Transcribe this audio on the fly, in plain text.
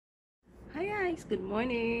Hi guys, good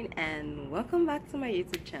morning and welcome back to my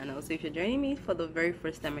YouTube channel. So if you're joining me for the very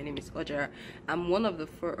first time, my name is Oja. I'm one of the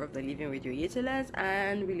four of the Living with Your YouTubers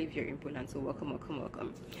and we live here in Poland, so welcome.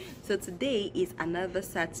 So today is another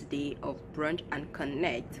Saturday of brunch and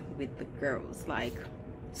connect with the girls. Like,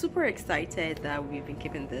 super excited that we've been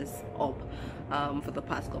keeping this up for the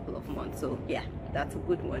past couple of months, so yeah, that's a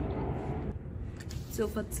good one. So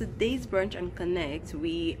for today's brunch and connect,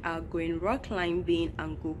 we are going rock climbing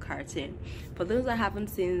and go-karting. For those that haven't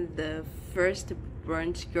seen the first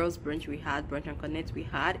brunch, girls brunch we had, brunch and connect we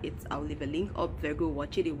had, I'll leave a link up there. Go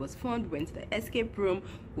watch it. It was fun. We went to the escape room,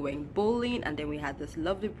 we went bowling, and then we had this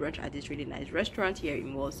lovely brunch at this really nice restaurant here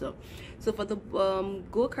in Warsaw. So for the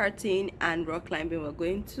go-karting and rock climbing, we're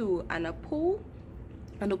going to Annopol.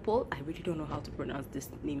 I really don't know how to pronounce these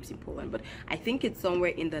names in Poland, but I think it's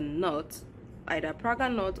somewhere in the north, either Praga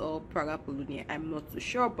North or Praga Polonia. I'm not too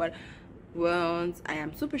sure, but once I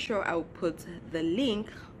am super sure, I'll put the link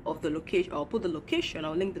of the location.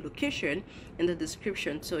 I'll link the location in the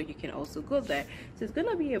description so you can also go there. So it's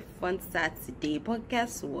gonna be a fun Saturday. But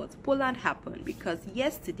guess what? Poland happened because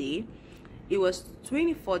yesterday it was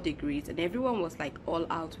 24 degrees and everyone was like all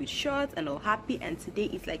out with shorts and all happy, and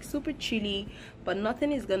today it's like super chilly, but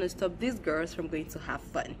nothing is gonna stop these girls from going to have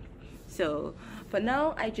fun. So for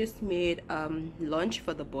now, I just made lunch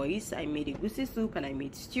for the boys. I made a goosey soup and I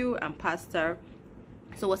made stew and pasta.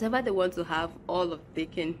 So whatever they want to have, they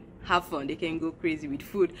can have fun. They can go crazy with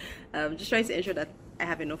food. Just trying to ensure that I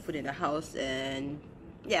have enough food in the house, and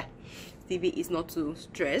yeah, Stevie is not too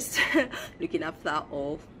stressed looking after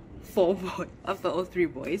all three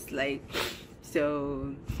boys. Like,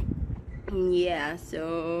 so yeah,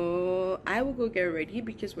 so I will go get ready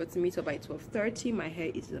because we're to meet up by 12:30. My hair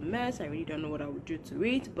is a mess. I really don't know what I would do to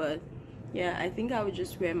it, but yeah, I think I would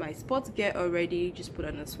just wear my sports gear already, just put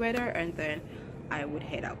on a sweater, and then I would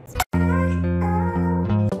head out.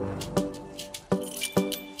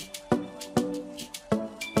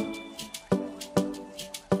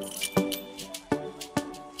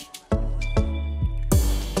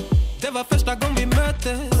 Det var första gången vi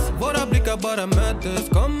möttes, våra blickar bara möttes.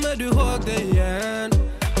 Kommer du ihåg det igen?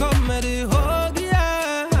 Kommer du ihåg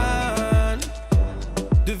igen?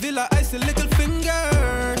 Du vill ha icy little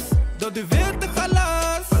fingers, då du vet det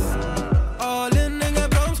chalas. All in, ingen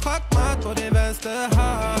broms, schackmatt på din vänster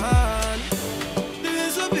hand. Du är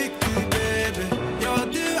så viktig baby, ja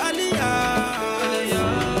du allians.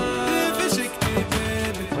 Du är försiktig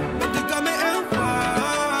baby, men du gav mig en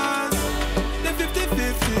chans. Det är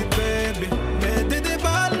 50-50 baby, men det är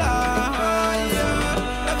balans.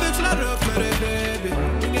 Jag växlar upp med dig baby,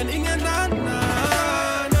 ingen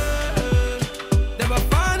annan. Det var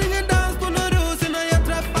fan ingen dans på någon ros innan jag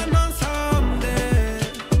träffade någon som dig.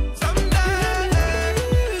 Baby,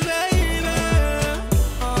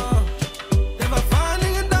 det var fan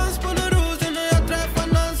ingen dans på någon ros innan jag träffade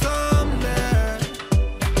någon som dig.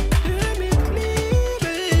 Du är mitt liv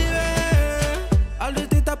baby. Aldrig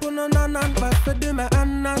titta på någon annan, varför du med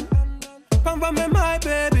annan? Kom var med mig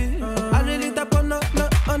baby, aldrig lita på någon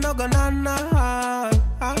annan.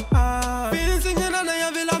 Finns ingen annan,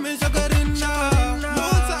 jag vill ha min chokarina.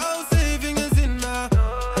 Låta och säg ingen sinna.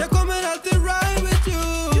 Jag kommer alltid ride with you.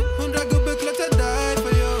 100 gubbar klart jag die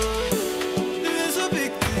for you. Du är så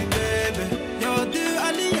viktig baby, ja du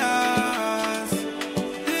allians.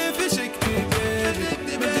 Du är försiktig baby,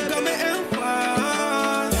 men du gav mig en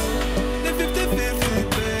chans. Det är 50-50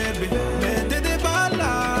 baby, men det är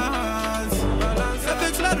balans. Jag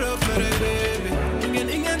växlar upp för dig baby,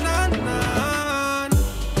 ingen annan.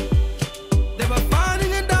 Det var fan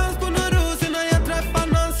ingen dans på någon ros innan jag träffade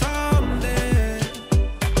någon som dig.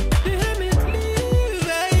 Du är mitt liv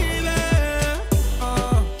baby.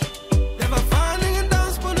 Det var fan ingen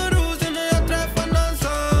dans på någon ros innan jag träffade någon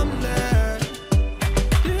som dig.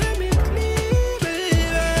 Du är mitt liv baby.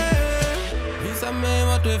 Visa mig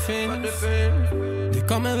vart du finns. Du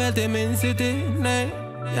kommer väl till min city? Nej,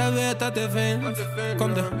 jag vet att det finns.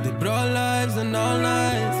 Kom då, det är bra lives and all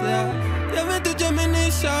nights, yeah. Jag vet att jag min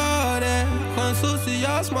ni kör det. Skön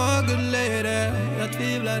social, smart good lady. Jag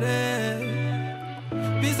tvivlar det.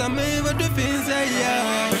 Visa mig var du finns,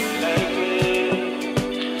 yeah.